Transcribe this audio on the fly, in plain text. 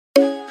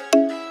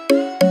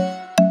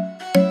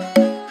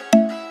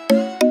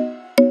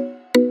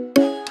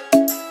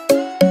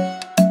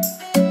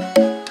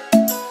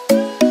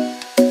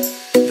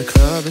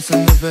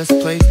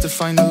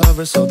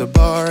lover, so the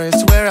bar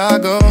is where I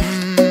go.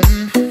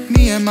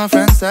 Me and my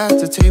friends at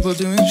the table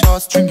doing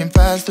shots, drinking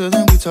faster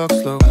than we talk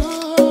slow.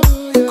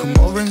 Come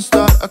over and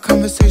start a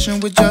conversation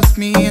with just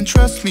me, and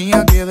trust me,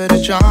 I'll give it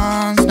a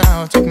chance.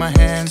 Now take my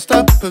hand,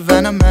 stop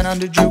Havana Man on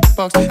the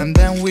jukebox, and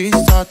then we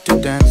start to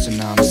dance.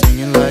 And I'm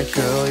singing like,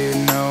 girl, you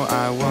know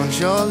I want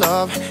your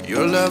love.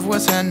 Your love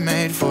was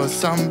handmade for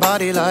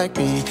somebody like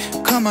me.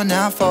 Come on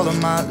now, follow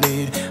my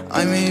lead.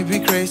 I may be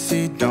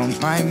crazy, don't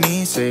mind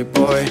me. Say,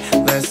 boy,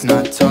 let's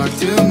not talk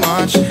too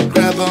much.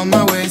 Grab on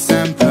my waist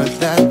and put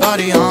that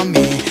body on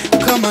me.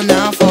 Come on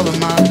now, follow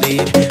my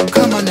lead.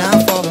 Come on now,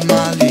 follow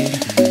my lead.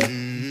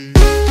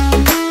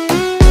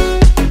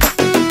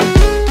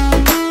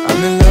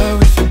 I'm in love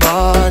with your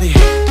body.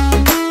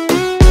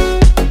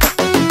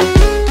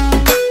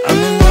 I'm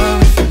in love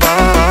with your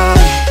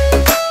body.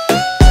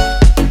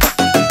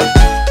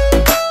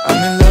 I'm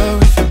in love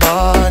with your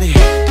body.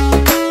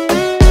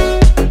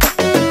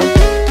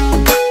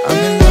 I'm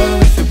in love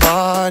with your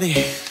body.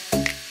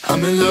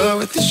 I'm in love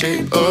with the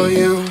shape of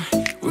you.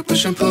 We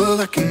push and pull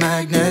like a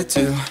magnet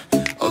too.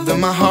 Although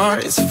my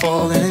heart is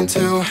falling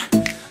too.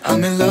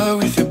 I'm in love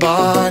with your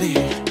body.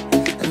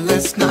 And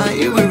last night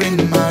you were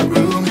in my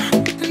room,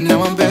 and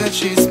now I'm bed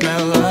sheets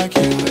smell like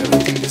you.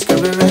 Everything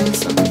discovering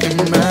something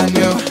brand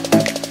new.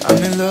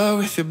 I'm in love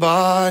with your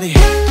body.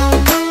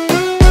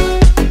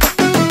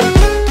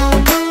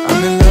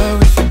 I'm in love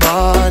with your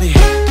body.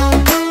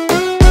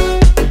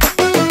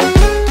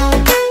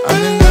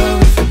 I'm in love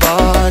with your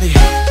body.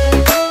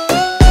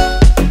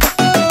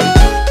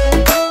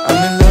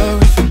 I'm in love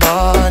with your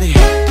body.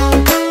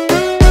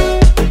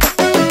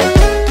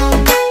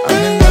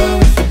 I'm in love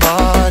with your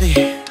body.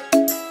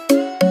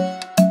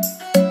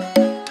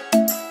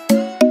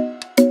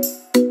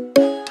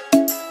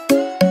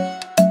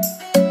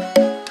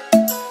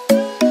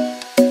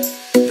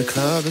 The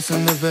club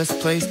isn't the best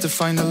place to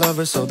find a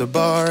lover, so the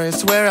bar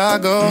is where I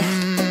go.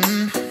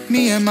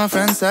 Me and my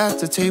friends at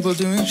the table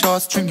doing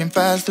shots, drinking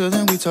faster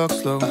than we talk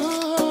slow.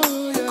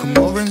 Come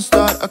over and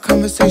start a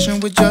conversation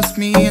with just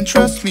me, and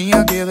trust me,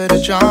 I'll give it a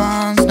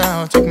chance.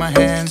 Now take my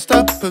hand,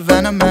 stop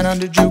Havana Man on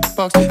the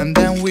jukebox, and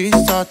then we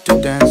start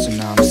to dance.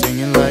 And I'm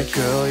singing like,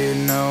 girl, you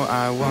know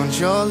I want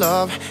your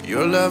love.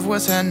 Your love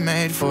was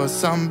handmade for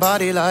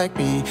somebody like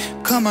me.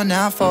 Come on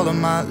now, follow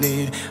my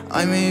lead.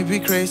 I may be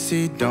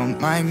crazy, don't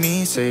mind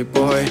me. Say,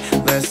 boy,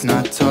 let's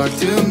not talk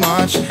too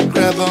much.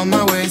 Grab on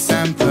my waist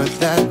and put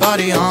that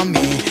body on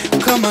me.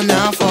 Come on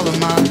now, follow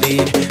my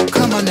lead.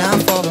 Come on now,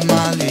 follow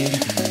my lead.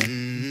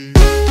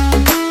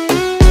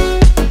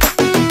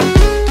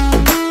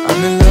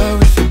 I'm in love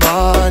with your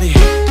body.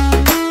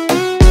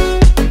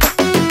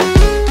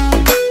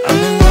 I'm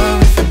in love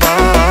with your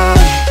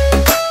body.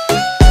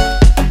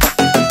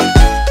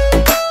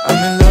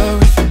 I'm in love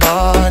with your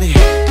body.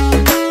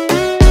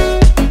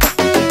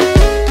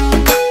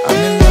 I'm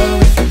in love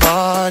with your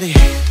body.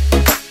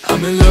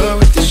 I'm in love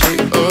with the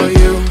shape of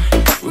you.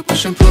 We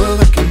push and pull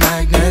like a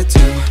magnet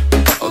too.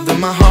 Although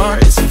my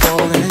heart is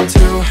falling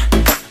too.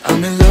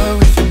 I'm in love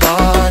with your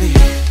body.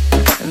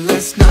 And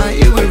last night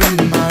you were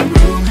in my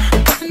room,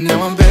 and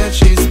now I'm bed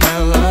sheets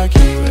smell like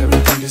you.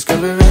 Everything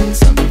discovering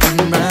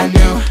something brand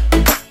new.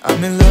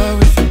 I'm in love.